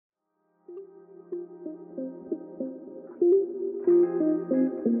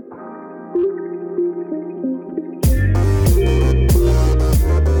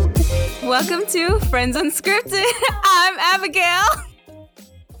Welcome to Friends Unscripted. I'm Abigail.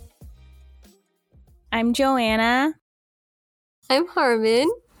 I'm Joanna. I'm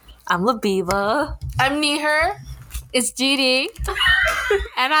Harmon. I'm Labiba. I'm Neher. It's GD.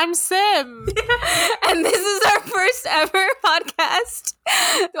 And I'm Sim. And this is our first ever podcast.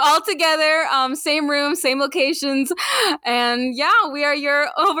 All together, same room, same locations. And yeah, we are your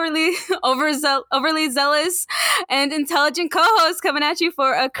overly zealous and intelligent co-hosts coming at you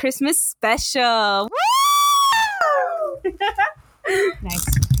for a Christmas special. Woo! Nice.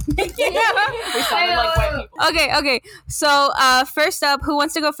 We sounded like white people. Okay. So, first up, who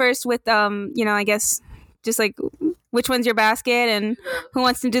wants to go first with, I guess, just like, which one's your basket and who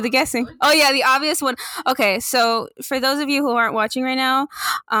wants to do the guessing? Oh, yeah, the obvious one. Okay, so for those of you who aren't watching right now,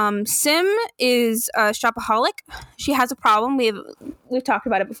 Sim is a shopaholic. She has a problem. We've talked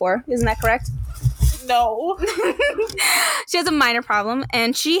about it before. Isn't that correct? No. She has a minor problem,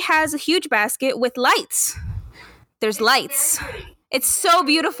 and she has a huge basket with lights. There's lights. It's so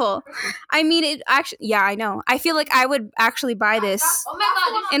beautiful. I mean, it actually, yeah, I know. I feel like I would actually buy this Oh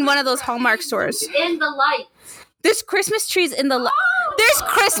my god. in one of those Hallmark stores. In the light. There's Christmas trees in the There's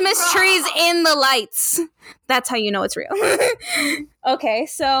Christmas trees in the lights. That's how you know it's real. Okay,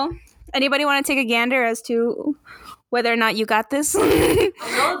 so anybody want to take a gander as to whether or not you got this? I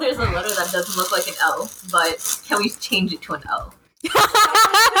know there's a letter that doesn't look like an L, but can we change it to an L?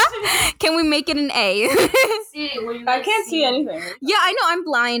 Can we make it an A? I can't see anything. Yeah, I know I'm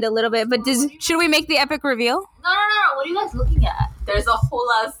blind a little bit, but should we make the epic reveal? No. What are you guys looking at? There's a whole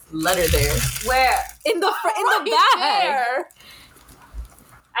ass letter there. Where? In the bag.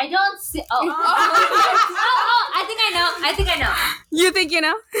 I don't see. Oh. I think I know. You think you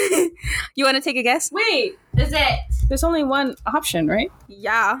know? You want to take a guess? Wait. Is it? There's only one option, right?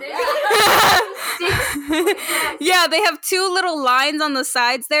 Yeah. Yeah, they have two little lines on the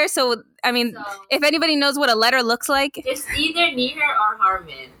sides there. So, I mean, if anybody knows what a letter looks like. It's either Neher or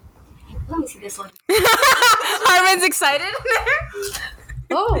Harmon. Let me see this one. Harmon's excited.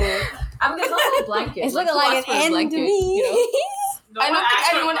 Oh. I'm gonna go blanket. It's looking like an end to me. I don't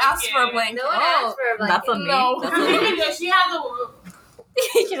think anyone asked for a blanket. No one asked for a blanket. That's on me. No. That's on me. She has a...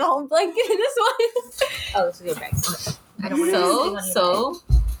 You know, a blanket in this one. Oh, this is your bag. I don't want So.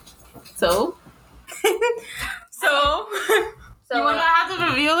 You want to have to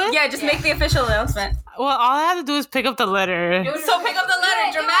reveal it? Yeah, just make the official announcement. Well, all I have to do is pick up the letter. So pick up the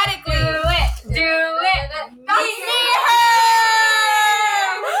letter dramatically. Do it.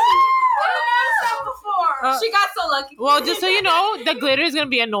 She got so lucky. Well, just so you know, the glitter is going to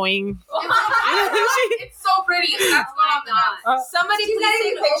be annoying. It's so pretty. That's why I'm not. Somebody please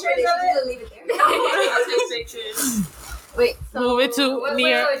take pictures of it. Leave it there. Wait. Move it to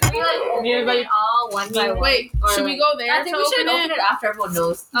near. Near like all one by one. Wait, should we go there? I think we should open it after everyone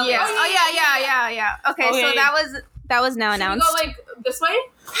knows. Yeah. Oh yeah. Okay, so Okay. that was now Should we announced. go like this way?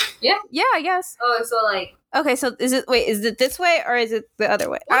 Yeah, I guess. Oh, so like. Okay, so is it this way or is it the other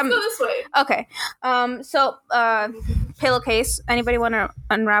way? Let's go this way. Okay. So pillowcase. Anybody want to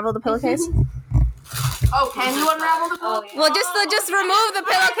unravel the pillowcase? Oh, can you unravel the pillow? Yeah. Well, just remove the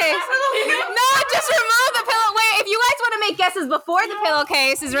pillowcase. No, just remove the pillow. Wait, if you guys want to make guesses before the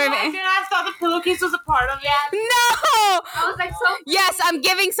pillowcase is removed. I thought the pillowcase was a part of it. No. I was like, so. Yes, I'm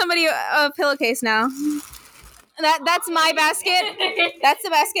giving somebody a pillowcase now. That's my basket. That's the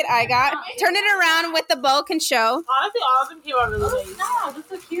basket I got. Turn it around with the bow can show. Honestly, all of them came out really nice. No, that's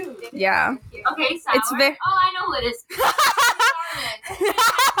so cute. Yeah. Okay, sour. It's very- Oh, I know who it is.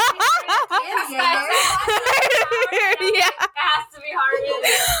 Yeah. It has to be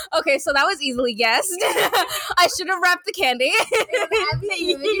Harmon. Okay, so that was easily guessed. I should have wrapped the candy.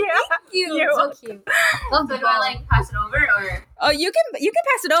 You're so cute. So do I like pass it over or? Oh, you can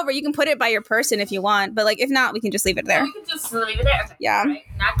pass it over. You can put it by your person if you want, but like if not, we can just leave it there. We can just Leave it there. Okay. Yeah. Right.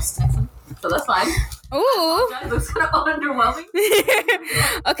 Next. So that's fine. Ooh. It looks kind of underwhelming.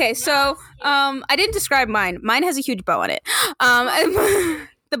 Okay, so I didn't describe mine. Mine has a huge bow on it.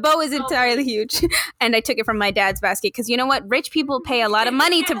 The bow is entirely huge, and I took it from my dad's basket because you know what? Rich people pay a lot of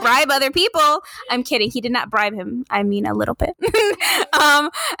money to bribe other people. I'm kidding. He did not bribe him. I mean, a little bit.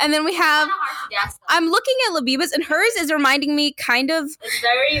 And then we have. Kinda hard to guess, though. I'm looking at Labiba's, and hers is reminding me kind of. It's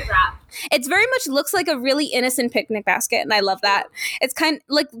very wrapped. It's very much looks like a really innocent picnic basket, and I love that. It's kind of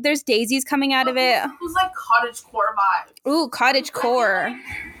like there's daisies coming out of it. It was like cottagecore vibe. Ooh, cottage core.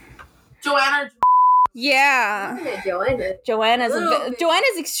 Joanna. Yeah. Joanna's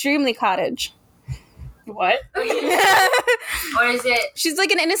extremely cottage. What? Or is it? She's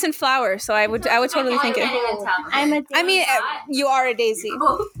like an innocent flower, so I would totally think it. I'm a. I mean, you are a daisy.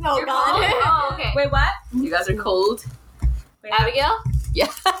 Oh God. Oh, okay. Wait, what? You guys are cold. Abigail? Yeah.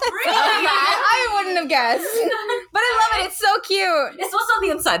 I wouldn't have guessed, but I love it. It's so cute. It's what's on the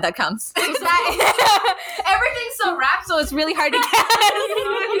inside that counts. Everything's so wrapped, so it's really hard to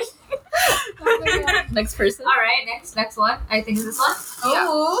guess. Next person. All right, next one. I think it's this one. Yeah.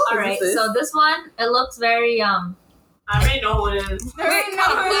 All right, so this one, it looks very I already know who it is.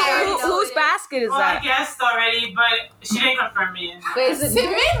 Whose basket is Well, I that? guessed already, but she didn't confirm me. Wait, is it? Sim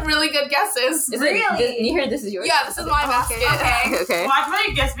made really good guesses. Is it? Nihir, this is yours. Yeah, this is my basket. Okay. Watch my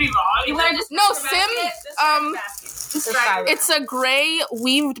guess be wrong. You want to just No, Sim. It's a gray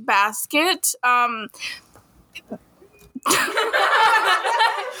weaved basket. And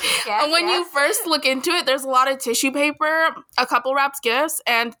when you first look into it, there's a lot of tissue paper, a couple wrapped gifts,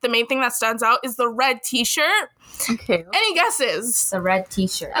 and the main thing that stands out is the red T-shirt. Okay. Any guesses? the red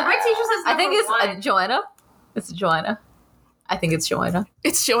T-shirt. The red T-shirt says I think it's Joanna. It's Joanna. I think it's Joanna.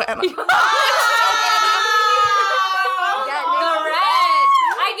 It's Joanna. The red.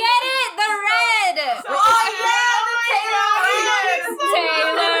 I get it. The red.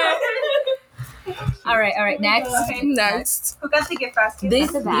 All right. Next. Next. Who got the gift basket?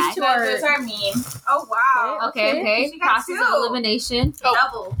 These the bag. two are. Those are mean. Oh wow. Okay. She got Process two. of elimination. Oh.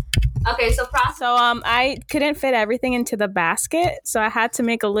 Double. Okay, so process. So I couldn't fit everything into the basket, so I had to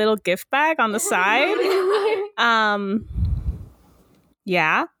make a little gift bag on the side.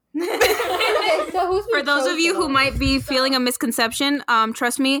 Yeah. For those of you who might be feeling a misconception,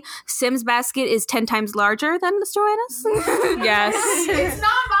 trust me, Sim's basket is 10 times larger than Joanna's. Yes. It's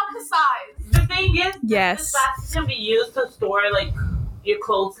not about the size. The thing is, Yes. this basket can be used to store like your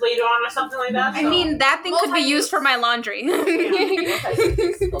clothes later on or something like that. I mean, that thing could be used for my laundry.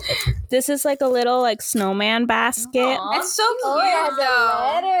 This is like a little like snowman basket. It's so cute,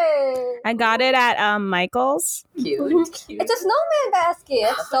 though. I got it at Michael's. Cute. It's a snowman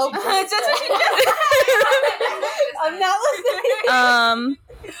basket. That's so It's just what you I'm not listening.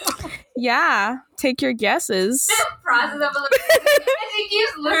 Yeah. Take your guesses. Process of elimination. And she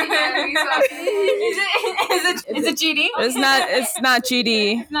keeps looking at me. So. Is it GD? It's not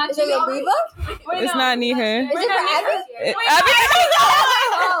GD. Not Is it Labiba? It's not Nihir. Is it for Abby? Abby?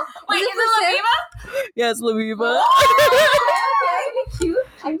 Oh, Wait, is it Labiba? Yes, Labiba.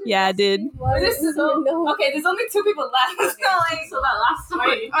 Yeah, I did. This is okay, there's only 2 people left. So that last one.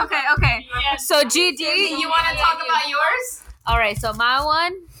 Okay. So GD, You want to talk about yours? All right, so my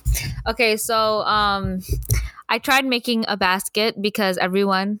one. Okay, so I tried making a basket because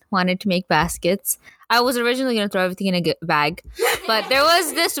everyone wanted to make baskets. I was originally going to throw everything in a bag, but there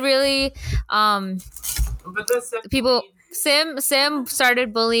was this really But this people. Sim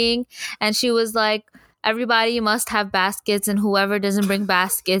started bullying, and she was like, everybody must have baskets, and whoever doesn't bring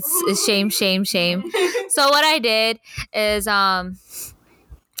baskets is shame. So what I did is I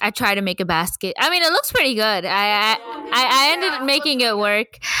tried to make a basket. I mean, it looks pretty good. I ended up making it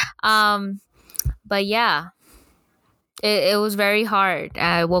work. But yeah, it was very hard.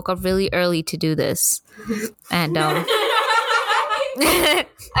 I woke up really early to do this. And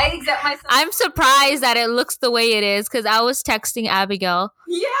I accept myself. I'm surprised that it looks the way it is because I was texting Abigail.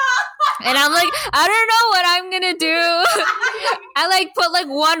 Yeah. And I'm like, I don't know what I'm gonna do. I like put like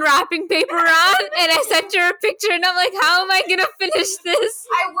one wrapping paper on and I sent her a picture and I'm like, how am I gonna finish this?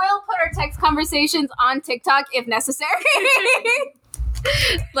 I will put our text conversations on TikTok if necessary.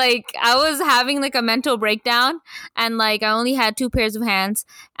 Like I was having like a mental breakdown and like I only had 2 pairs of hands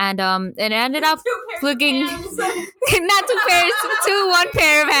and it ended up looking not 2 pairs, 1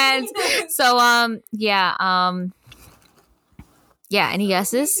 pair of hands. So yeah, any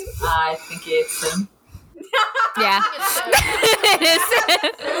guesses? I think it's him. Yeah. It is.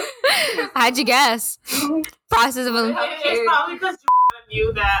 How'd you guess? Process of elimination. It's probably because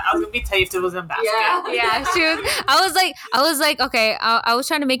knew that I was gonna be taped. It was in basket. Yeah, she was. I was like, okay. I was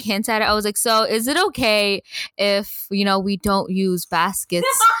trying to make hints at it. I was like, so is it okay if we don't use baskets?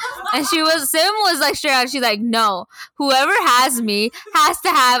 And Sim was like straight out. She's like, no. Whoever has me has to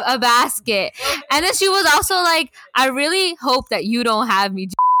have a basket. And then she was also like, I really hope that you don't have me.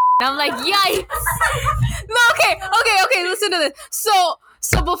 And I'm like, yikes. No, okay. Listen to this. So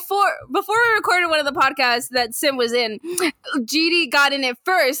before we recorded one of the podcasts that Sim was in, GD got in it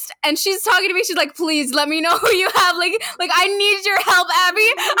first, and she's talking to me. She's like, "Please let me know who you have. Like I need your help,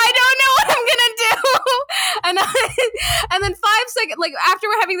 Abby. I don't know what I'm gonna do." And then 5 seconds, like after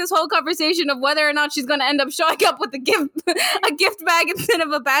we're having this whole conversation of whether or not she's gonna end up showing up with a gift bag instead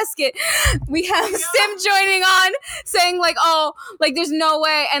of a basket, we have Sim joining on, saying like, "Oh, like there's no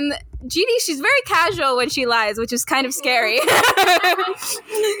way," and GD, she's very casual when she lies, which is kind of scary.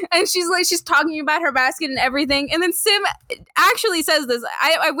 And she's talking about her basket and everything. And then Sim actually says this.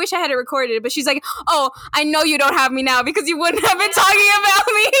 I wish I had it recorded, but she's like, "Oh, I know you don't have me now because you wouldn't have been talking about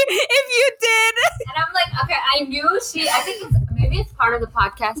me if you did." And I'm like, okay, I knew I think maybe it's part of the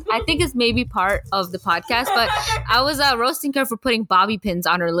podcast. I think it's maybe part of the podcast, but I was roasting her for putting bobby pins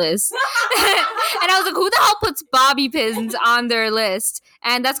on her list. And I was like, who the hell puts bobby pins on their list?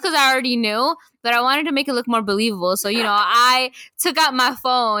 And that's because I already knew, but I wanted to make it look more believable. So, I took out my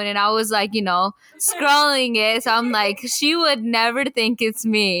phone and I was like, scrolling it. So I'm like, she would never think it's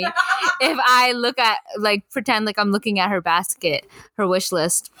me if I pretend like I'm looking at her basket, her wish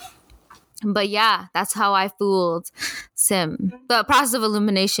list. But yeah, that's how I fooled Sim. The process of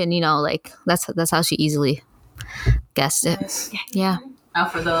elimination, that's how she easily guessed it. Nice. Yeah. Now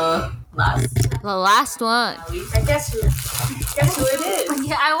for the last. The last one. I guess who it is.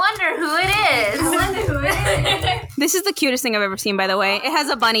 Yeah, I wonder who it is. This is the cutest thing I've ever seen, by the way. It has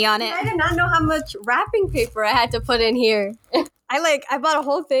a bunny on it. I did not know how much wrapping paper I had to put in here. I bought a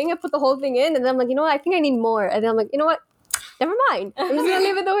whole thing. I put the whole thing in, and then I'm like, you know what? I think I need more. And then I'm like, you know what? Never mind. I'm just gonna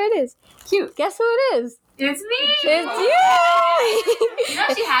leave it the way it is. Cute. Guess who it is? It's me. It's you. You know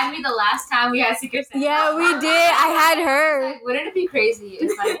she had me the last time we had Secret Santa. Yeah, we did. I had her. Wouldn't it be crazy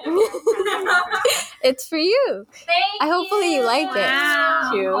if I... It's for you. Thank Hopefully you liked it. Wow.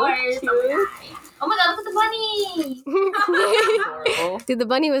 Cute. Of course. Oh my god, look at the bunny. Dude, the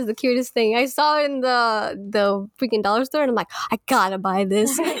bunny was the cutest thing. I saw it in the freaking dollar store, and I'm like, I gotta buy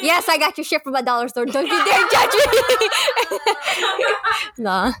this. Yes, I got your shit from my dollar store. Don't you dare judge me.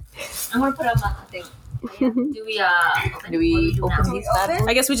 Nah. I'm gonna put up my thing. Do we open these bad boys?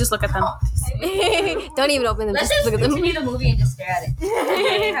 I guess we just look at them. Don't even open them. Let's Just just look at them. continue the movie and just stare at it.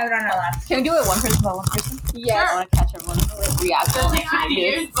 Have it on our lap. Can we do it one person by one person? Yes. I want to catch everyone's reaction.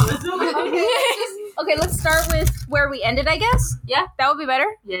 Okay, let's start with where we ended, I guess. Yeah. That would be better.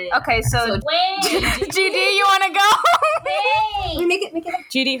 Yeah. Okay, so Wait. GD, you want to go? Wait. Make it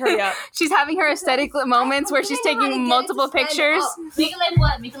GD, hurry up. She's having her aesthetic moments where she's taking multiple pictures. Make it like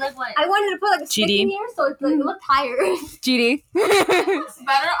what? Make it like what? I wanted to put like a stick GD. in here so it looked higher. GD. It's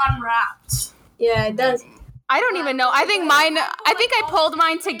better unwrapped. Yeah, it does. I don't even know. I think I pulled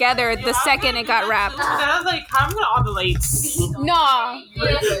mine together the second it got wrapped. I was like, how am I gonna on the lights? No.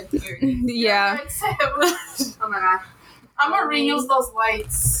 Yeah. Oh my god. I'm gonna reuse those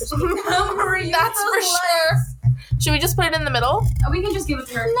lights. That's for sure. Should we just put it in the middle? We can just give it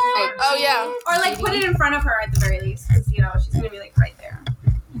to her. Oh yeah. Or like put it in front of her at the very least, because she's gonna be like right there.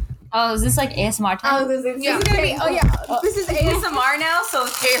 Oh, is this like ASMR time? Yeah. This is ASMR now, so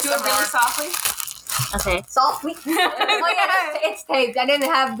do it really softly. Okay. Softly. Oh yeah, it's taped. I didn't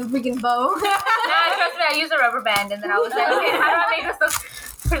have the freaking bow. No, trust me, I used a rubber band and then I was like, okay, how do I make this look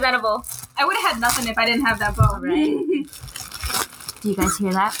presentable? I would have had nothing if I didn't have that bow. Right. Do you guys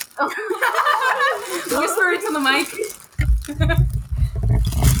hear that? Whisper into the mic.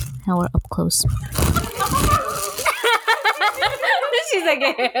 Now we're up close. She's like,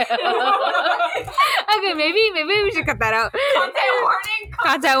 okay, maybe we should cut that out.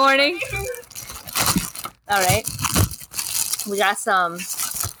 Content warning. All right. We got some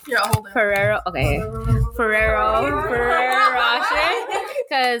Here, I'll hold it. Ferrero. Okay. Ferrero Rocher.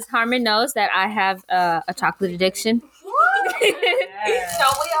 Because Harmon knows that I have a chocolate addiction. Don't we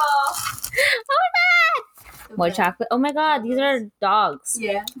all? Oh my god! More chocolate. Oh my god, these are dogs.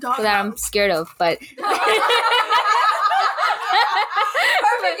 Yeah. That I'm scared of, but Perfect.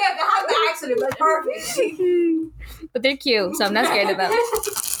 Yeah, that was an accident, but perfect. but they're cute, so I'm not scared of them.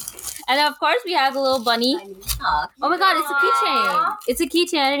 And then of course we have the little bunny. Oh my god, it's a keychain. It's a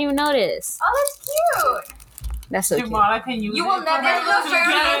keychain. I didn't even notice. Oh, that's cute. That's so cute. Jumala can use You it will for never her- lose your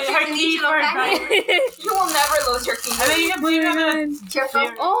her key for her diaper. You will never lose your key. And then you can put it in the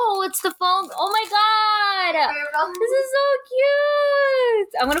Cheerful. Oh, it's the phone. Oh my god, this is so cute.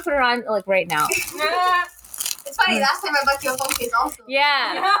 I'm gonna put her on like right now. It's funny, last time I bought you a phone case also.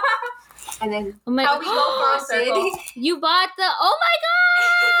 Yeah. And then Oh my How we go for a circle. You bought the. Oh my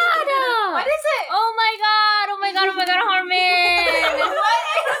god. What is it? Oh my god. Oh my god. Oh my god. Harmon. What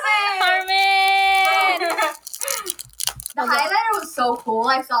is it? Harmon. the highlighter was so cool.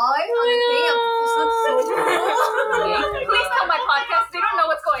 I saw it on the thing. This looks so cool. Please tell my podcast. They don't know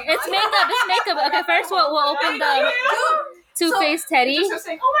what's going on. It's makeup. It's makeup. Okay, first we'll open the Two-Face Teddy. Just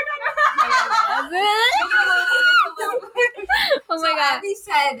saying, oh my god. Oh So my god. Abby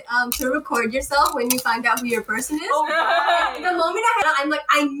said to record yourself when you find out who your person is. Oh, right. The moment I had it, I'm like,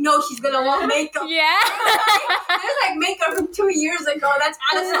 I know she's gonna want makeup. Yeah. There's like makeup from 2 years ago. That's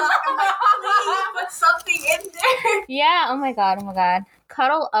out of stock. I'm like, please put something in there. Yeah. Oh my god. Oh my god.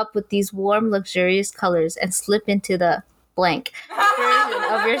 Cuddle up with these warm, luxurious colors and slip into the blank version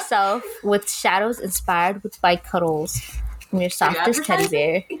of yourself with shadows inspired by cuddles from your softest teddy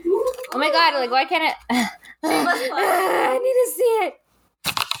bear. Oh my god! Like, why can't I? I need to see it.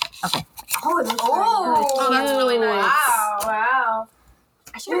 Okay. Oh, that's really nice. Wow.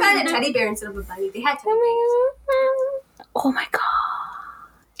 I should have gotten a teddy bear instead of a bunny. They had teddy Oh my god.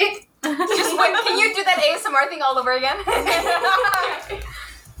 Just wait, can you do that ASMR thing all over again?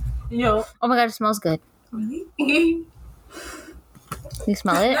 Yo. Oh my god! It smells good. bears. You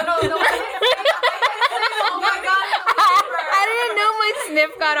smell it? No. Oh my god. I didn't know my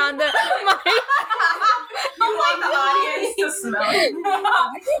sniff got on the mic. Oh my god. To smell.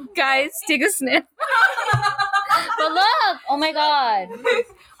 Guys, take a sniff. But look! Oh my god.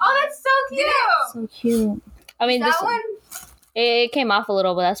 Oh, that's so cute. So cute. I mean, That this one? it came off a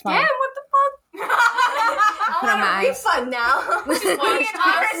little, but that's fine. Damn, what the fuck? I Put on want my a eyes. refund now.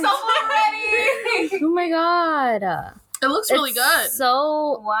 Oh my god. It looks really It's good.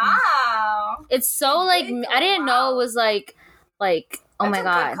 So Wow. it's so like I didn't know it was like oh my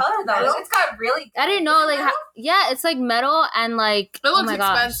god. Color though. It's got really. I didn't know like yeah, it's like metal and like It looks oh my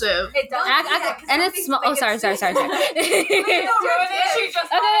gosh. expensive. It does. And it's small. Oh, sorry. Okay, She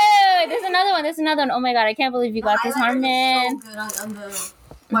just. wait. There's another one. Oh my god, I can't believe you got this, Harmon. So good on the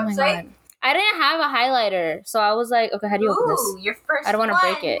Oh my god. I didn't have a highlighter, so I was like, okay, how do you open this? Ooh, your first. I don't want to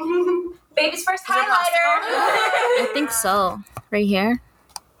break it. Baby's first Is it plastic highlighter. I think so. Right here.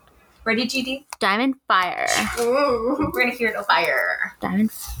 Ready, GD? Diamond Fire. We're gonna hear no fire.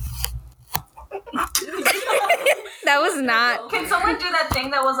 Diamond. That was not. Can someone do that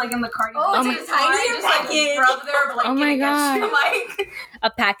thing that was like in the Cardi? Oh, B it's a song? tiny Just like package. rub their blanket Oh my against your God. mic. A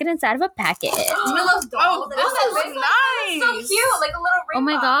packet inside of a packet. You know those dolls? Oh, that this are is so nice. So cute, like a little ring. Oh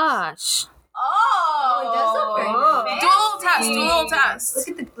my box. gosh. Oh, it does look very fancy. Do a little test. Do a little test. Look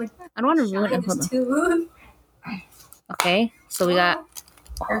at the like I don't want to ruin it. Hold shine on. too. Okay, so we got.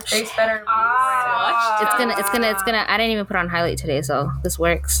 Her face better. It's gonna. I didn't even put on highlight today, so this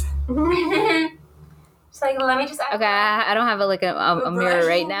works. It's like, let me just. Okay, I don't have a mirror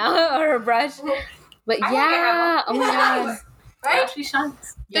right now or a brush. But I think I yeah, have oh my god. Right? She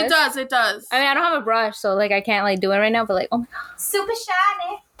shines. It does. It does. I mean, I don't have a brush, so like I can't like do it right now. But like, oh my god. Super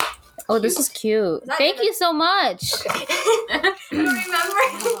shiny. Oh, this is cute. that Thank good? you so much. I don't remember.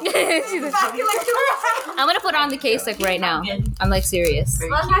 She's a- I'm gonna put on the case like right now. I'm like serious.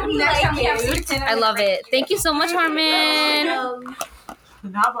 Well, how do you Next time like we have it? Sweet I love it. Thank you so much, Harmon.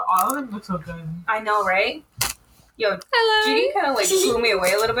 Nah, but all of them look so good. I know, right? Yo, Judy kind of like blew me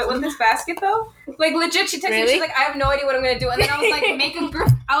away a little bit with this basket though. Like legit, she texted me. Really? She's like, I have no idea what I'm gonna do, and then I was like, make an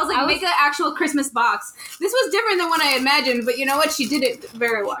actual Christmas box. This was different than what I imagined, but you know what? She did it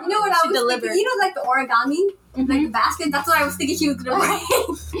very well. You know what she I was delivered. thinking? You know, like the origami, like the basket. That's what I was thinking she was gonna bring.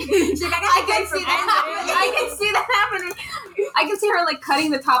 She's like, I can see that happening. I can see that happening. I can see her like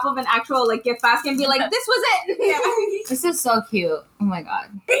cutting the top of an actual like gift basket and be like, "This was it." This is so cute. Oh my god.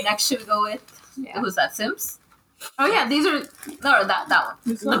 Next, should we go with? Yeah. Who's that? Sims? Oh yeah, these are. No, that one.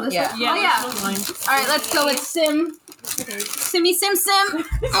 This one? Yeah. Oh yeah. This one. All right, let's go with Sim. Simmy Sim Sim.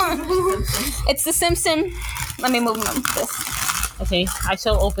 It's the Sim Sim. Let me move them. This. Okay, I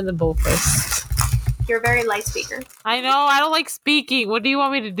shall open the bowl first. You're a very light speaker. I know, I don't like speaking. What do you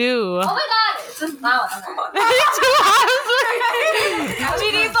want me to do? Oh my god! It's just that one.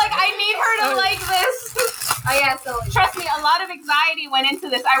 Judy's like, I need her to like this. Oh yeah, so Trust me, a lot of anxiety went into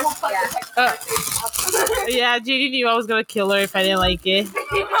this. I will put this. Yeah, Judy knew I was gonna kill her if I didn't like it.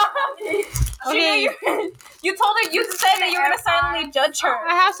 Okay, You told her. You said that you were gonna silently judge her.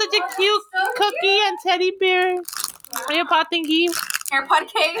 I have such a cute cookie and teddy bear. AirPod thingy. AirPod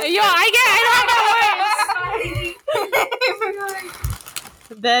cake. Yo, I don't have my words.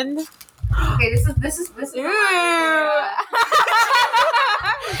 Then Okay, this is.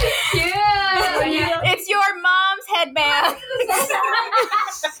 It's your mom's headband.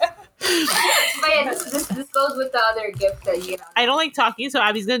 But yeah, this goes with the other gift that you know. I don't like talking, so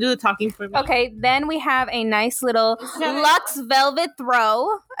Abby's gonna do the talking for me. Okay, then we have a nice little luxe velvet throw.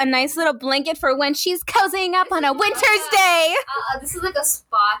 A nice little blanket for when she's cozying up on a winter's day. This is like a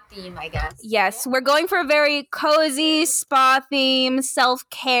spa theme, I guess. Yes, we're going for a very cozy spa theme,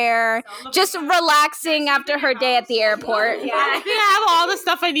 self-care, just relaxing after her day at the airport. I think I have all the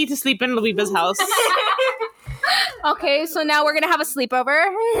stuff I need to sleep in Luiba's house. Okay, so now we're gonna have a sleepover.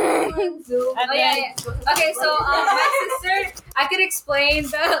 Oh, yeah. Okay, so my sister I could explain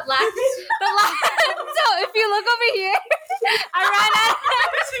the last. So if you look over here, I ran out.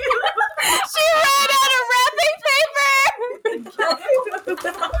 She ran out of wrapping paper.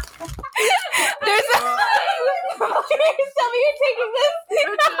 There's a. Please tell me you're taking this.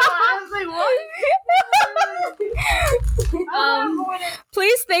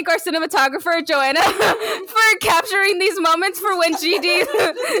 Please thank our cinematographer Joanna for capturing these moments for when GD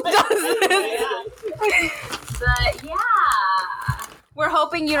does this. But yeah. We're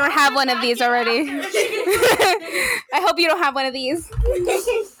hoping you don't have one of these already. I hope you don't have one of these.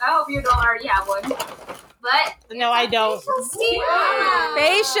 I hope you don't already have one. But No, I don't.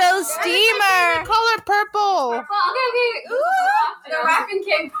 Facial steamer. Color purple. okay. Ooh. The wrapping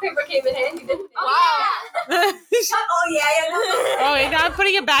paper came in handy, didn't it? Oh, Oh wait, now I'm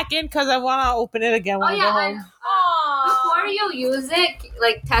putting it back in because I want to open it again when I go home. Before you use it,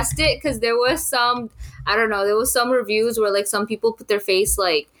 like test it, because there was some, I don't know, there was some reviews where like some people put their face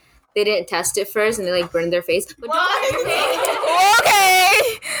like they didn't test it first and they like burned their face. But Okay.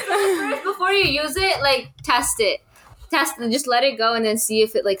 first, before you use it, like test it. Test and just let it go and then see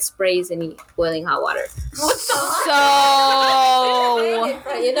if it like sprays any boiling hot water. So,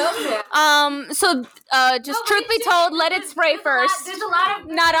 You know? so just truth be told, let it spray first. There's a lot of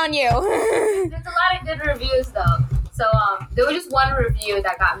Not on you. there's a lot of good reviews though. So there was just one review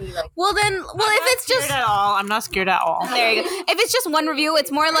that got me like. Well, if it's just Scared at all. I'm not scared at all. there you go. If it's just one review,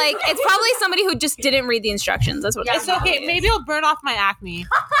 it's more like it's probably somebody who just didn't read the instructions. That's what. It's okay. Maybe it'll burn off my acne.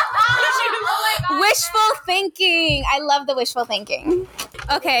 Wishful thinking. I love the wishful thinking.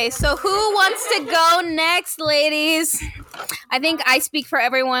 Okay, so who wants to go next, ladies? I think I speak for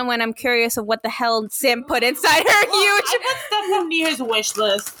everyone when I'm curious of what the hell Sim put inside her huge. I put stuff from Near's wish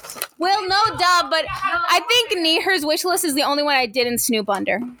list. Well, no duh, but I think Neher's wish list is the only one I didn't snoop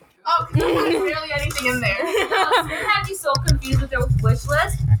under. Oh, there's barely anything in there. It had me so confused with their wish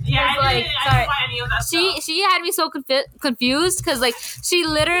list. Yeah, It's like, I didn't buy any of that stuff. She had me so confused because like she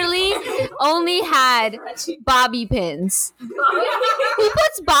literally only had bobby pins. Who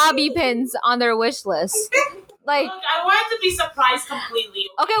puts bobby pins on their wish list? Like, Look, I wanted to be surprised completely.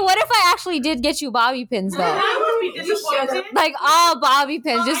 okay, what if I actually did get you bobby pins though? I would be disappointed. Like all bobby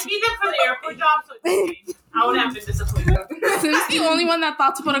pins, I just need them for the airport job, so it's okay. I would have been disappointed. Sim's the only one that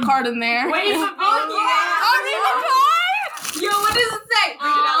thought to put a card in there. Wait, for Yo, what does it say?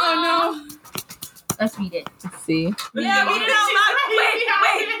 Oh let's read it. See. Yeah, read it out loud.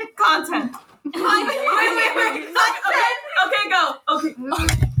 Wait. Content. Wait. Content. Okay, go. Okay. no.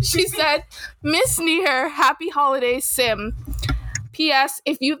 She said, Miss Neher, happy holidays, Sim. P.S.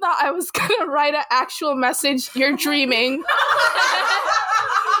 If you thought I was gonna write an actual message, you're dreaming.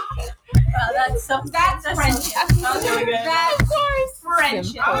 That's French. That was really good. That's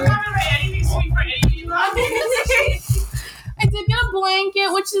French. I was not gonna write anything sweet for any of you guys. I did get a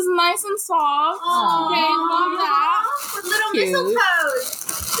blanket, which is nice and soft. Okay, love that. With little Cute.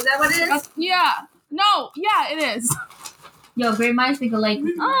 mistletoes. Is that what it is? Yeah. No, yeah, it is. Yo, very minds think alike.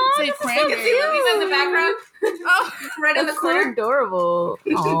 Say cranberry. He's in the background. Oh, Right in the corner. adorable.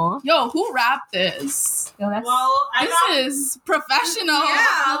 Aw. yo, who wrapped this? Yo, that's Well, I got. This is professional.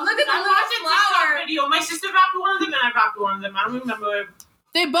 Yeah, look at the I little watched a TikTok flower. video. My sister wrapped one of them, and I wrapped one of them. I don't remember.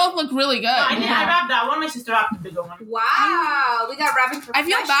 They both look really good. I wrapped that one. My sister wrapped the bigger one. Wow, we got wrapping I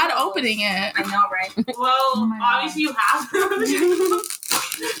feel bad professionals. opening it. I know, right? Well, my God. obviously you have. Trust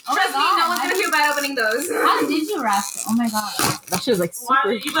me, no one's gonna feel bad opening those. How did you wrap it? Oh my god. That shit was like Why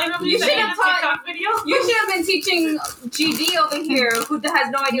super. did you blame You me should in have a TikTok video? You should have been teaching GD over here, who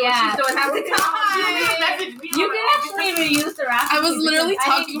has no idea what she's doing half the time. You can actually reuse the wrap. I was literally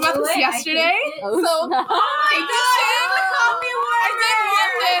talking about this yesterday. Oh, So, snap. thank you, Sam. I did want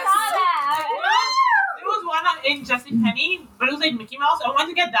this. There was one in Jesse Penny, but it was like Mickey Mouse. I wanted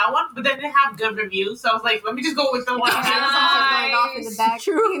to get that one, but then they have good reviews, so I was like, let me just go with the one. Nice. Going off in the back.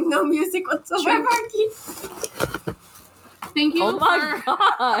 True. No music whatsoever. Thank you. Oh my for-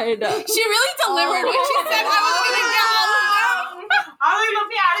 god. She really delivered when she said I was going to get all of them. I was like, let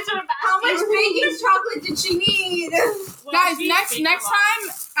me add it to the basket. How much baking chocolate did she need? Well, Guys, she next baked a lot. time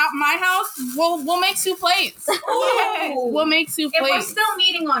at my house, we'll make souffles. We'll make If we're souffles. still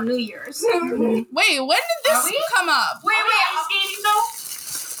meeting on New Year's. Wait, when did Are this we? come up? Wait. Ice skating though?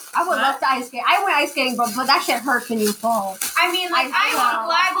 I would love to ice skate. I went ice skating, but that shit hurts when you fall. I mean, like, I would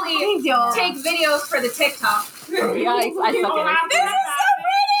gladly Thank you. take videos for the TikTok. Yeah, I suck People at have it. to make that.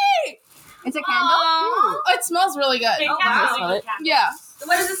 It's a candle. Oh, it smells really good. They Oh, can't wow. really good candles. Yeah.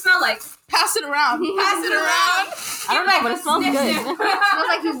 What does it smell like? Pass it around. Pass it around. I don't know, but it smells It good. smells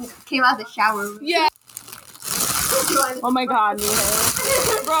like you came out of the shower. Yeah. Oh my god,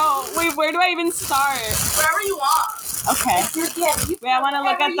 Neha. Bro, wait, where do I even start? Wherever you want. Okay. Wait, I want to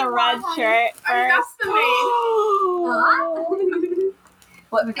look at the red shirt first.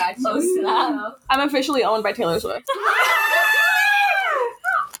 What we got close to that? I'm officially owned by Taylor Swift.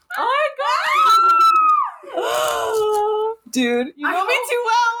 Oh my god! Dude, you know me too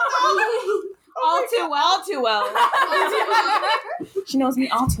well. All too well. She knows me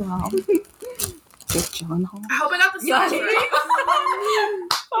all too well. Just John Hall. I hope I got the size right.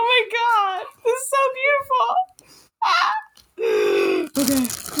 Oh my god, this is so beautiful. Okay.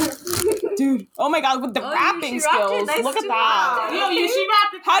 Dude, oh my god, with the wrapping skills. Look at that. Yo, you should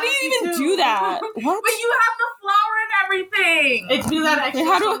wrap it. How do you even do that? What? But you have the flour and everything. It's because that extra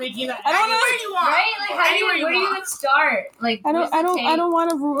how do- for making that. I don't know. Anywhere you want. Right? Like, how do Anywhere you, where do you want. even start? Like, I don't want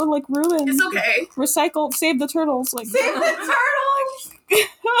to ruin. It's okay. Recycle, save the turtles. Like, Save the turtles.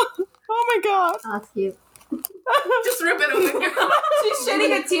 oh my god. Oh, that's cute. Just rip it open, girl. She's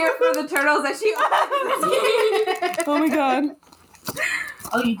shedding a tear for the turtles that she Oh my god.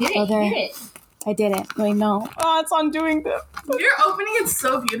 oh, you did it. Okay. You did it. I did it. Wait, no. Oh, it's undoing this. You're opening it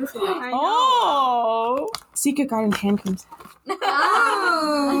so beautifully. Oh. Secret Garden hand creams.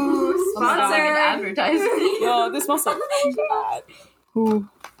 Oh, Sponsored. advertising. Yo, this smells so bad. Ooh.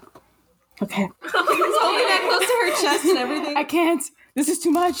 Okay. Holding that close to her chest and everything. I can't. This is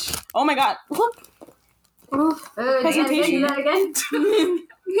too much. Oh my god. Look. Presentation. Do that again?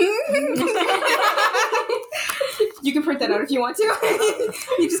 You can print that out if you want to.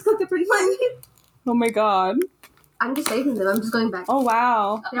 You just click the pretty line. Oh my god. I'm just saving them. I'm just going back. Oh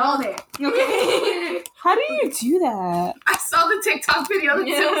wow. They're all there. Okay. How do you do that? I saw the TikTok video that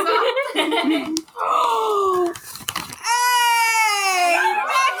Sil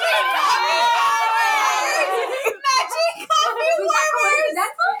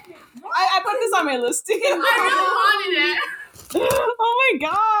I put this on my list. I really wanted it. Oh my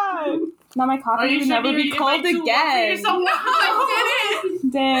god. Now my coffee will never be cold again. No, I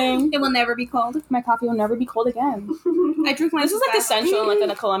didn't. Dang. It will never be cold. My coffee will never be cold again. I drink mine. This is like essential like in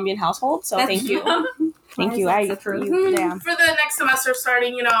a Colombian household, so thank you. Thank you. Yeah. For the next semester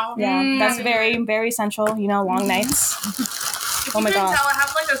starting, you know. Yeah, that's very, very essential, you know, long nights. If Oh you my can god. tell, I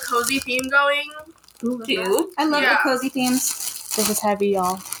have like a cozy theme going. Cute. I love Yeah. the cozy themes. This is heavy,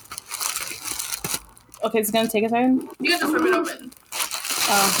 y'all. Okay, it's gonna take a second. You have to flip it open.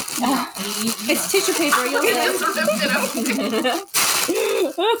 Oh. It's tissue paper. You'll You live. just ripped it open.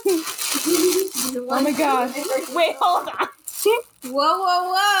 Oh my god. Wait, hold on.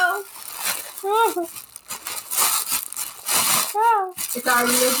 Whoa. It's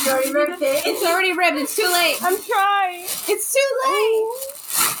already ripped. You already ripped it. It's already ripped. It's too late. I'm trying. It's too late.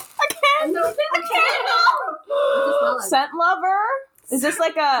 I can't. What's it smell like? Scent lover? Is this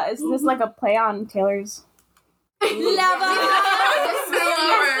like a play on Taylor's? Lover.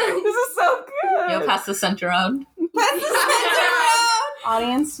 This is so good. Yo, pass the scent around.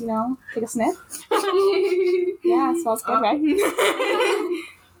 Audience, you know, take a sniff. Yeah, it smells good, right?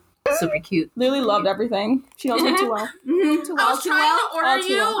 Super cute. Lily loved everything. She knows me too well. I was trying to order All too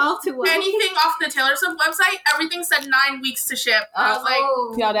you well. All too well. anything off the Taylor Swift website. Everything said 9 weeks to ship. I was like,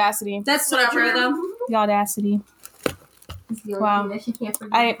 The audacity. That's so Whatever. true, though. The audacity. It's the only Wow. thing that she can't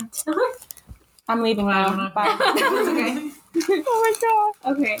forget. I'm leaving now. Bye. Okay. Oh my god.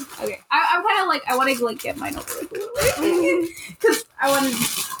 Okay. I'm kind of like, I want to like get mine over with. Because I want to,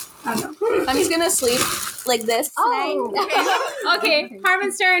 I don't know. I'm just going to sleep like this tonight. Oh. Okay,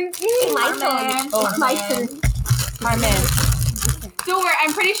 Harmon's turn. My turn. Oh, My turn. Carmen. Don't worry,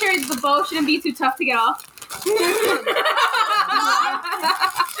 I'm pretty sure the bow shouldn't be too tough to get off.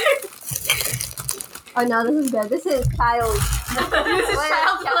 Oh no, this is good. This is child. This is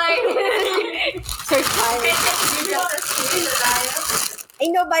child's play. Church child.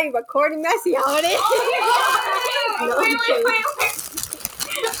 Ain't nobody recording messy on it. No, I'm kidding.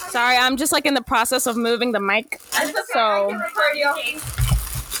 Sorry, I'm just like in the process of moving the mic. So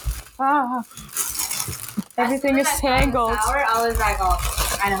everything is tangled. I was like, oh,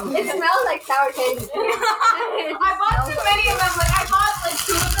 I know. It smells like sour candy. I bought too many of them. Like I bought like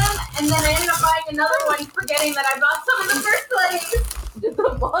 2 of them, and then I ended up buying another one, forgetting that I bought some in the first place. Did the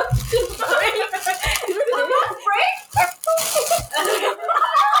box break?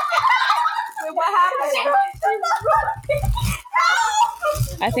 What happened?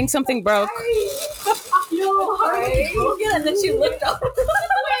 I think something broke. And then she licked up.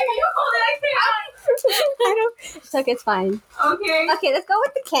 It's okay, it's fine. Okay. Okay, let's go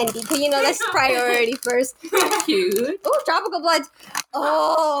with the candy, because you know that's priority first. Cute. Oh, tropical bloods.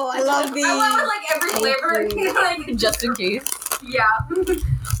 Oh, I love these. I went with like every Thank flavor. you. Like, Just in case. yeah.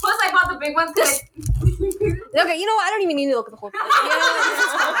 Plus, I bought the big ones because Okay, you know what? I don't even need to look at the whole thing. You know, this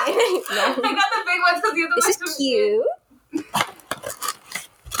is fine. I got the big ones because the other This is ones were cute.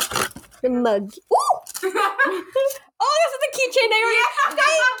 The mug. Ooh! Oh, this is the keychain I already.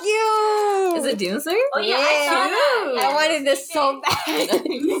 Thank you. Is it Doomsday? Oh yeah, I saw that. I wanted this so bad.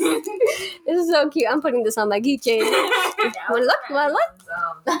 This is so cute. I'm putting this on my keychain. Wanna look?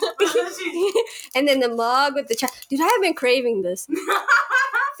 And then the mug with the dude, I have been craving this.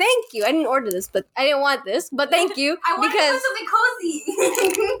 Thank you. I didn't order this, but I didn't want this. But thank you I wanted because something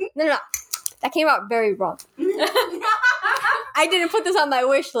cozy. no, that came out very wrong. I didn't put this on my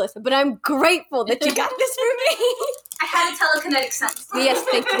wish list, but I'm grateful that you got this for me. I had a telekinetic sense. Yes,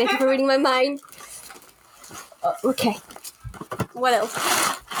 thank you for reading my mind. Okay. What else?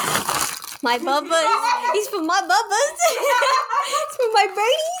 My bubbas. These for my bubbas. It's for my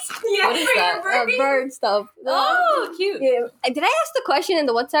birdies. Yeah, What is for that? your birthday. Bird stuff. Oh, cute. Yeah. Did I ask the question in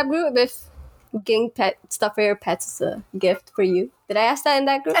the WhatsApp group if getting pet stuff for your pets is a gift for you? Did I ask that in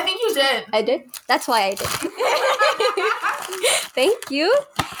that group? I think you did. I did? That's why I did. Thank you.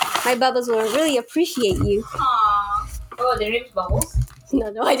 My bubbas will really appreciate you. Aww. Oh, their name's Bubbles.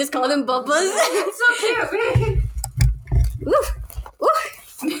 No, I just call them bubbas. It's so cute. Ooh. Ooh.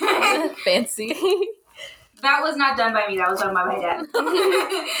 Fancy. That was not done by me. That was done by my dad.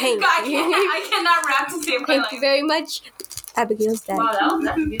 Thank I you. cannot rap to save my Thank life. you very much. Abigail's dad. Wow,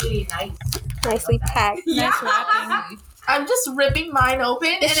 that's really nice. Nicely packed. Yeah. I'm just ripping mine open,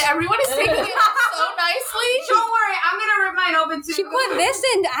 and everyone is taking it so nicely. Don't worry, I'm gonna rip mine open too. She put this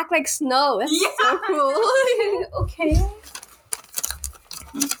in to act like snow. That's so cool. Okay.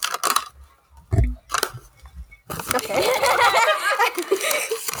 Okay.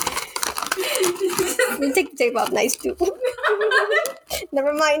 You take the tape off nice too.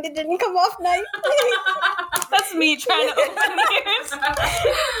 Never mind, it didn't come off nice. That's me trying to open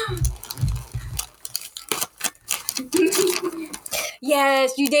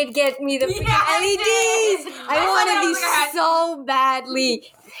Yes, you did get me the freaking LEDs. I wanted these so badly.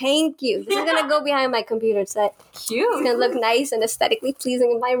 Thank you. This is gonna go behind my computer set. Cute. It's gonna look nice and aesthetically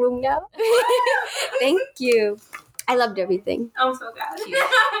pleasing in my room now. Thank you. I loved everything. I'm so glad.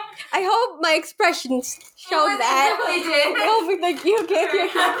 I hope my expressions show that. They did. Oh, thank you. Okay.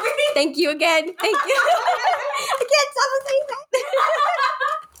 Thank you again. Thank you. I can't stop saying that.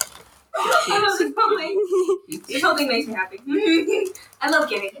 I love this whole thing. This whole thing makes me happy. I love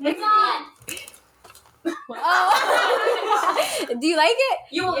giving. It's on. Oh. Do you like it?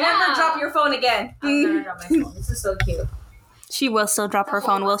 You will never drop your phone again. I'm gonna drop my phone. This is so cute. She will still drop her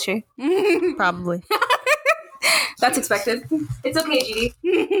phone, will she? Probably. That's expected. It's okay,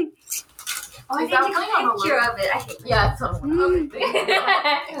 GD. Oh, I need to take a picture of it. I hate Yeah, it's on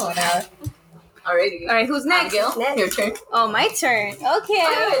whatever. Alrighty. All right, who's next? Abigail, your turn. Oh, my turn. Okay.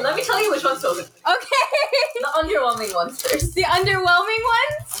 Wait, let me tell you which one's to open. Okay. The underwhelming ones first. The underwhelming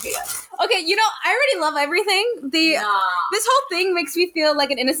ones? Okay, yeah. Okay, you know, I already love everything. This whole thing makes me feel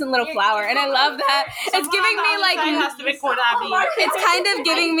like an innocent little flower, and I love that. It's giving me It has like, to be Kodabi. it's kind of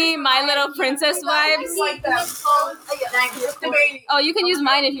giving me My Little Princess vibes. like that. Debating. Oh, you can use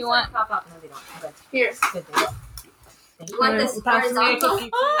mine if you want. Pop up. No, they don't. But Here. You want this pass me a horizontal?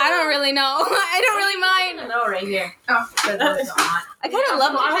 cookie. I don't really know. I don't really mind. No, right here. Oh. I kind of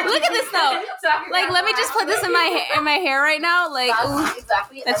love it. Look at this though. Like, let me just put this in my hair right now. Like, ooh,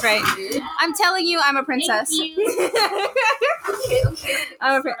 Exactly. that's right. I'm telling you, I'm a princess.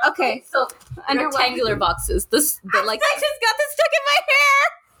 I'm a princess. Okay, So underwhelming. rectangular boxes. I I just got this stuck in my hair.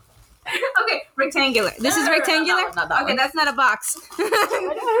 Okay, rectangular. This is rectangular. Not that Okay, one. that's not a box.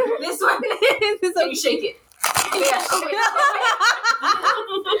 This one is. This Can you shake it? Yeah.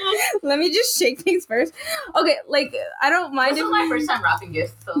 Let me just shake things first. Okay, like I don't mind This if is my first time wrapping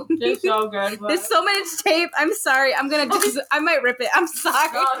gifts, so It's so good. there's so much tape. I'm sorry. I'm gonna just. I might rip it. I'm sorry.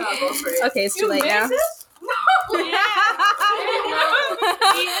 no, go for it. Okay, it's too late now.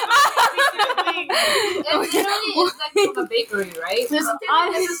 It literally is like from a bakery, right? This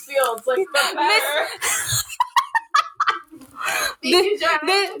Mrs. Fields, like the better.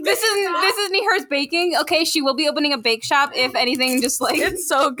 This is Niher's baking. Okay, she will be opening a bake shop if anything. Just like It's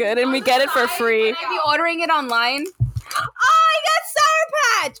so good, and we get it for free. I'll be ordering it online. Oh, I got Sour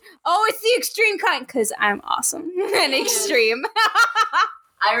Patch. Oh, it's the extreme kind because I'm awesome and extreme.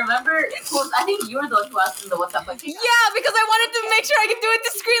 I remember, I think you were the one who asked in the WhatsApp, like, Yeah, because I wanted to make sure I could do it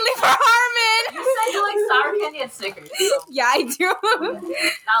discreetly for Harmon. you said you like sour candy and Snickers. So Yeah, I do.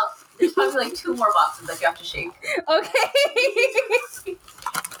 now, there's probably like 2 more boxes that you have to shake. Okay.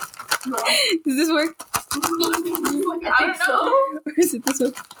 Does this work? I think so. Or is it this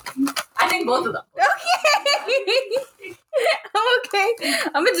one? I think both of them. Okay. Okay,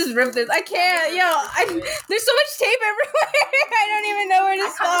 I'm gonna just rip this. I can't, there's so much tape everywhere. I don't even know where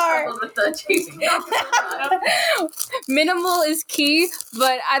to start. Minimal is key,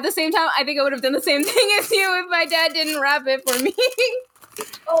 but at the same time, I think I would have done the same thing as you if my dad didn't wrap it for me.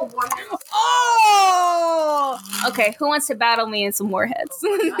 Oh! Okay, who wants to battle me in some warheads?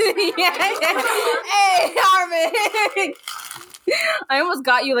 Hey, Harmon! I almost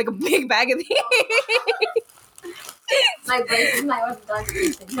got you like a big bag of these. My braces might have done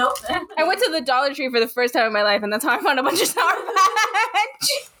anything. Nope. I went to the Dollar Tree for the first time in my life, and that's how I found a bunch of Sour Patch.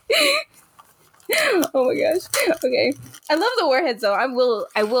 Oh my gosh. Okay. I love the warheads though. I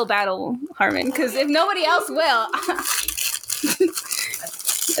will battle Harmon, because if nobody else will,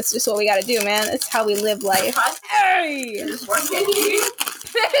 that's just what we gotta do, man. That's how we live life. Hey!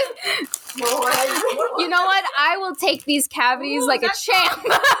 You know what? I will take these cavities like a champ.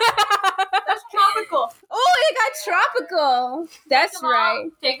 That's tropical. Oh, it got tropical. That's right.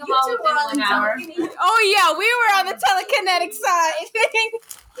 Take them out within 1 hour. Oh yeah, we were on the telekinetic side.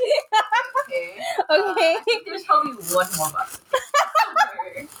 Okay. I think there's probably one more box.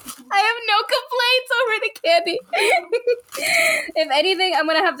 I have no complaints over the candy. If anything, I'm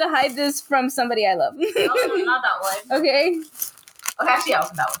gonna have to hide this from somebody I love. No, not that one. Okay. Okay, actually, I'll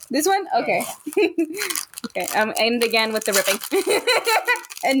open that one. This one? Okay. Okay, I'm aimed again with the ripping.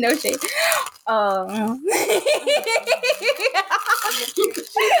 And no shade. Oh. I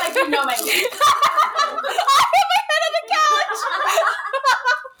do know my name. I hit my head on the couch!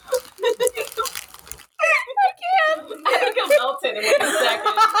 I can't. I think I'm melted in 1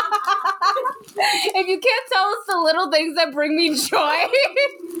 second. If you can't tell, it's the little things that bring me joy. Like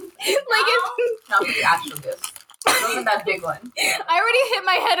it's... Now for the actual gift. It wasn't that big one. I already hit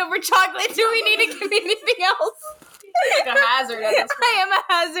my head over chocolate. Do we need to give me anything else? Like a hazard at this point. I am a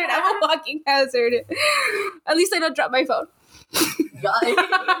hazard. I'm a walking hazard. At least I don't drop my phone.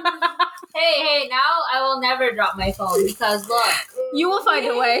 Hey, now I will never drop my phone because look. You will find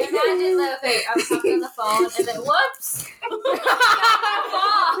a way. Imagine that, okay, I'm talking on the phone and then whoops.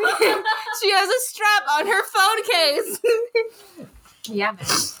 She has a strap on her phone case. Yeah, man.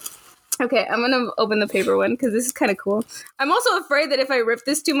 Okay, I'm gonna open the paper one because this is kind of cool. I'm also afraid that if I rip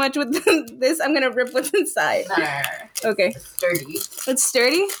this too much with this, I'm gonna rip what's inside. Okay. It's sturdy. It's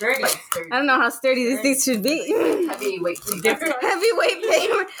sturdy? Sturdy. I don't know how sturdy these things should be. Heavyweight paper. Heavyweight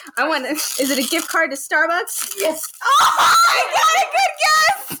paper. I want to. Is it a gift card to Starbucks? Yes. Oh, I got a good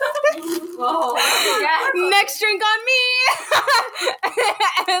guess. Whoa. Next drink on me.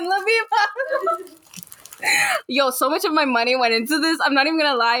 And Laviva. Yo, so much of my money went into this. I'm not even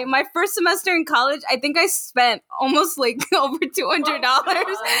gonna lie. My first semester in college, I think I spent almost like over $200.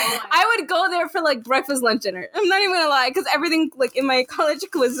 I would go there for like breakfast, lunch, dinner. I'm not even gonna lie, because everything like in my college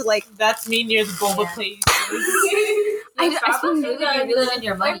was like. That's me near the boba place. I Starbucks is gonna really spend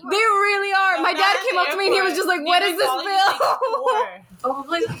your money. They really are. My dad came up to me and he was just like, "What is this bill?" Boba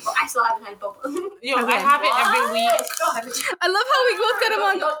Blaze? I still haven't had boba. Yo, I have it every week. I love how we both got them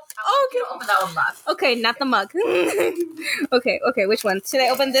on. Oh, okay. Open that one last. Okay, not the mug. Okay, which one? Should I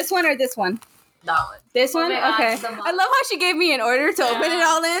open this one or this one? That one. This one? my God, Okay. the mug. I love how she gave me an order to open it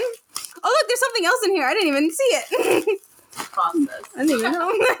all in. Oh, look, there's something else in here. I didn't even see it. Process. I didn't even know.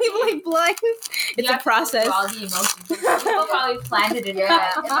 I'm not even like blind. It's a process. All the emotions. People probably planned it in your Yeah.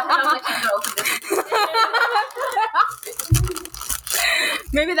 head. If I don't let you know, open this.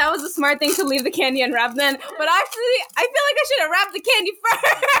 Maybe that was a smart thing to leave the candy unwrapped then. But actually, I feel like I should have wrapped the candy first.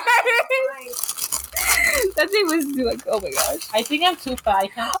 That thing was like, oh my gosh. I think I'm too fat. I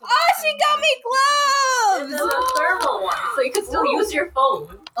can't. Oh, she got me This is gloves! a thermal one, so you can still use your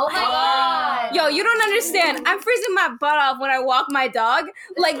phone. Oh my god. Yo, you don't understand. I'm freezing my butt off when I walk my dog.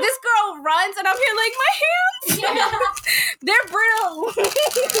 Like, this girl runs and I'm here like, my hands! They're brittle.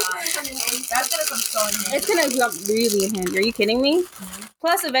 That's gonna come so in handy. It's gonna come really in handy. Are you kidding me?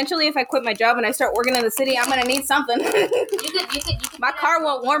 Plus, eventually, if I quit my job and I start working in the city, I'm gonna need something. You could My car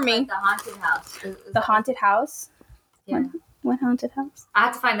won't warm me. Like the haunted house. The haunted house? Yeah. What haunted house? I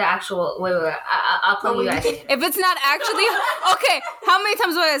have to find the actual. Wait. I'll tell you guys. If it's not actually okay, how many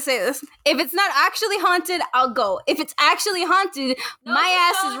times do I say this? If it's not actually haunted, I'll go. If it's actually haunted, my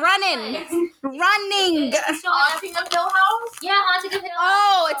ass is running. Running. Haunting of Hill House? Yeah, Haunted of Hill House.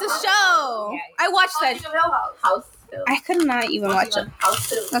 Oh, it's a show. I watched that. Haunting of Hill House. House Hill. I could not even watch it. House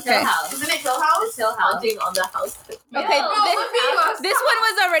Hill. Okay. Hill House. Isn't it Hill House? It's Hill House. Haunting on the house. Okay, No. this one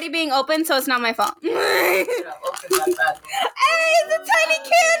was already being opened, so it's not my fault. Hey, Open that bad boy. it's a tiny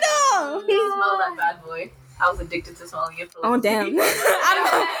candle. Smell that bad boy. I was addicted to smelling it. Oh damn!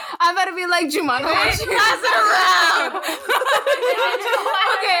 I'm about to be like Jumanji. Pass it around.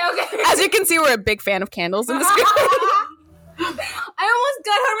 Okay. As you can see, we're a big fan of candles in this group.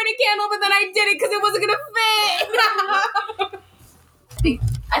 it because it wasn't gonna fit.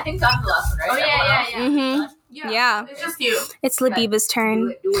 I think that's the last one, right? Oh, yeah. Mm-hmm. Yeah. It's just you. It's Labiba's turn.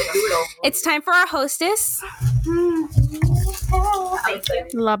 Do it. It's time for our hostess.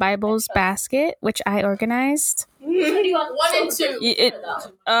 La Bible's basket, which I organized. 1 and 2. Yeah,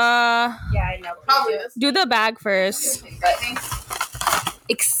 I know. Probably this. do the bag first.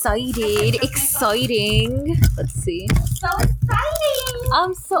 Exciting. Let's see. So exciting.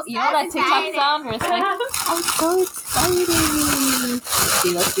 I'm so, you know that TikTok sound where it's like, I'm so excited.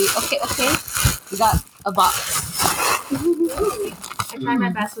 Let's see. Okay. We got a box. I tried my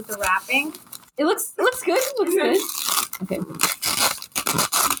best with the wrapping. It looks good. Okay.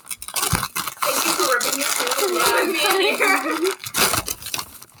 Thank you for ripping your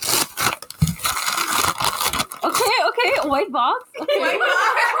Okay, a white box. Okay.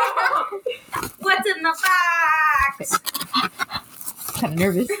 What's in the box? Kind of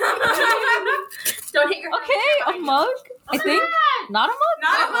nervous. Don't hit your Okay, a mug. I think. Not a mug?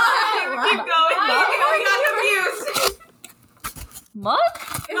 Not a mug. Keep going. We got confused. Mug?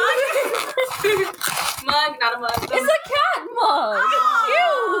 Mug, not a mug. It's a cat mug.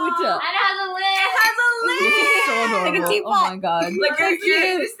 Cute. And it has a lid. This is so adorable. teapot. Oh my god. Like the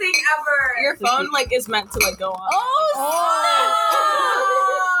cutest thing ever. Your phone like is meant to like go on. Oh,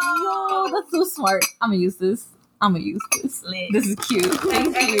 yo, that's so smart. I'm gonna use this. This is cute.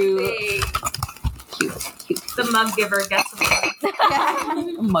 Thank you. Cute. The mug giver gets a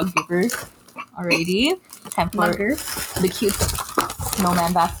mug. Mug giver. Alrighty. Time for the cute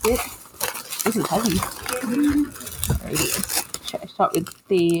snowman basket. This is heavy. Alrighty. Try to start with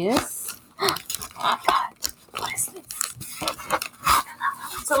this. Oh my god. What is this?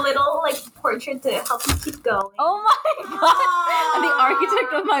 It's a little like portrait to help you keep going. Oh my god. I'm the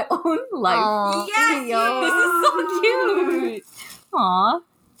architect of my own life. Yes, This is so cute. Aw.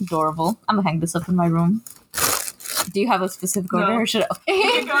 Adorable. I'm gonna hang this up in my room. Do you have a specific order or should I?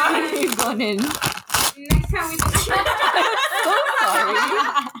 Okay. You're going in. Next time we So sorry.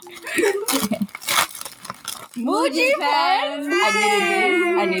 Muji pens.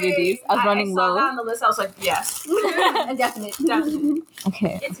 I needed these. I was running I saw that low. on the list. I was like, yes, Definitely.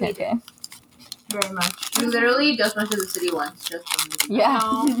 Okay. Okay. very much. You literally just went to the city once. Just from the Yeah.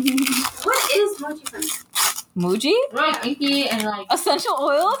 What is Mochi Friends? Muji? Right, Inky and like. Essential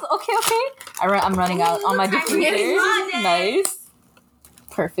oils? Okay. I'm running out on my diffusers. Nice.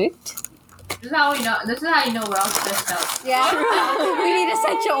 Perfect. This is how we know. This is how you know we're all stressed out. Yeah. We need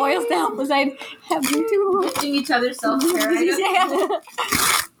essential oils now because I have you too. Gifting each other self-care.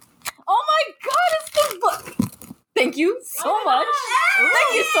 Oh my god, it's the book. Thank you so much.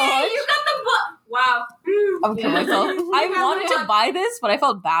 Thank you so much. You got the book. Wow. I'm killing myself. I wanted to buy this, but I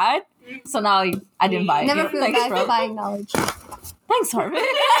felt bad. So now I didn't buy it. Never feel Thanks, bad bro. for buying knowledge. Thanks, Harvey.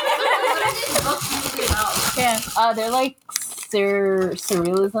 What are these books usually about? Yeah. They're like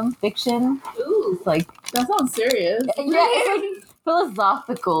surrealism fiction. Ooh. It's like That sounds serious. yeah, it's like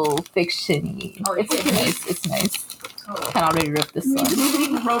philosophical fiction-y. Oh, It's it's nice. It's nice. Can already rip this one.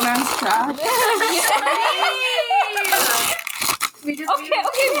 Romance trash. Okay,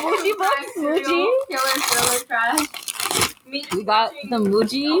 Muji books, Muji. Killer trash. We got the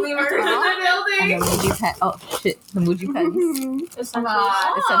Muji. And the Muji pen. Oh shit, the Muji pens.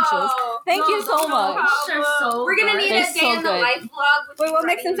 Essentials. Thank you so much. They're so We're gonna need They're a so day in the good. life vlog. Wait, what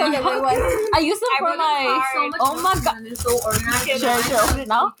makes them so good? Wait, what? I use them for my. so much Oh my fun god. and they're so organized. Should I open it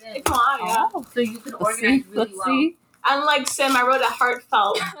now? Come on, yeah. Oh, So you can let's organize see. really Let's well. see. Unlike Sim, I wrote a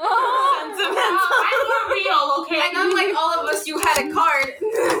heartfelt sentiment. I'm real, okay? And unlike all of us, you had a card.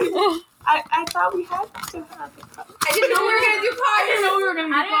 I thought we had to have a cup. I didn't know we were gonna do cards. I didn't know we were doing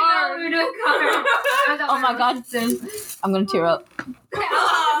cards. Oh my god. I'm gonna tear up.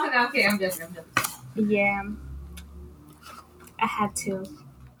 Okay, I'm joking. Yeah. I had to.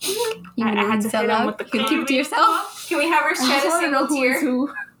 You I had to tell hit him out? with the You keep it to yourself? Can we have her shed a single tear?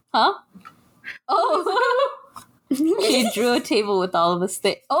 Huh? Oh. She drew a table with all of us.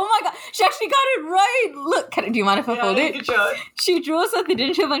 Oh my god. She actually got it right. Look. Do you mind if I fold it? Good job. She drew us something,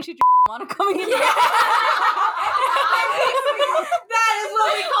 didn't she? When she drew Monica coming in. That is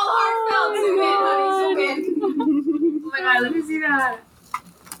what we call heartfelt. Oh Oh my god, let me see that.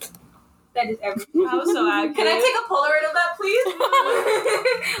 That is everything. I was so accurate. Can I take a Polaroid of that, please?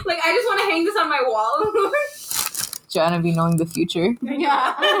 Like, I just want to hang this on my wall. Joanna be knowing the future.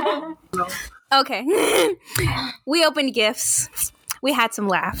 Yeah. Okay. We opened gifts. We had some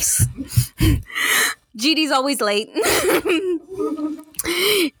laughs. GD's always late.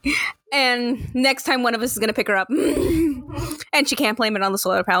 And next time one of us is going to pick her up. And she can't blame it on the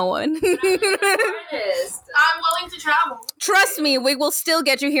solar panel one. Artist. I'm willing to travel. Trust me, we will still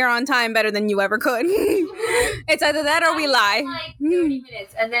get you here on time better than you ever could. It's either that or we lie. Like 30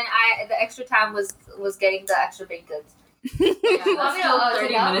 minutes, and then the extra time was getting the extra baked goods. Yeah, that's still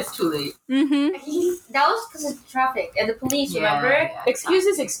 30 minutes too late. That was because of traffic and the police. Remember? Yeah.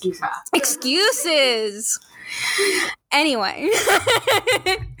 Excuses. Excuses. Anyway,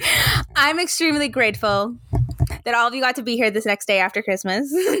 I'm extremely grateful that all of you got to be here this next day after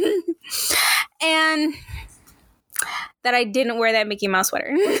Christmas. And that I didn't wear that Mickey Mouse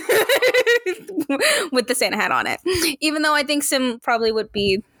sweater with the Santa hat on it. Even though I think Sim probably would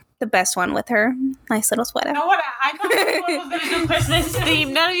be the best one with her nice little sweater. You know what? I thought everyone was going to do Christmas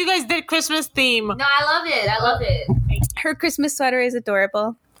theme. None of you guys did Christmas theme. No, I love it. Her Christmas sweater is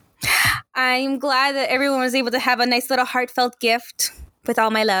adorable. I'm glad that everyone was able to have a nice little heartfelt gift with all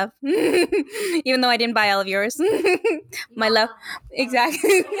my love. Even though I didn't buy all of yours. My love.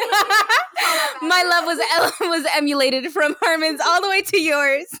 Exactly. My love was emulated from Harmon's all the way to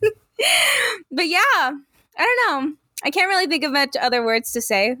yours. But yeah, I don't know. I can't really think of much other words to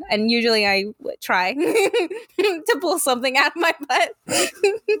say, and usually I try to pull something out of my butt. But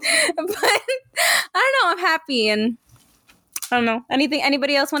I don't know. I'm happy, and I don't know.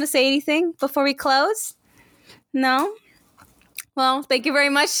 Anybody else want to say anything before we close? No? Well, thank you very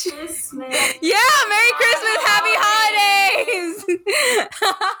much. Christmas. Yeah, Merry Christmas, Happy Holidays,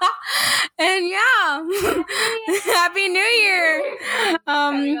 and yeah, Happy New Year.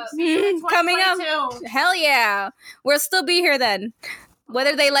 Coming up, hell yeah, we'll still be here then,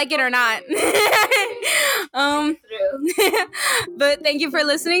 whether they like it or not. But thank you for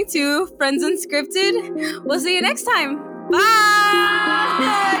listening to Friends Unscripted. We'll see you next time.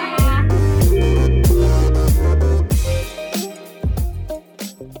 Bye.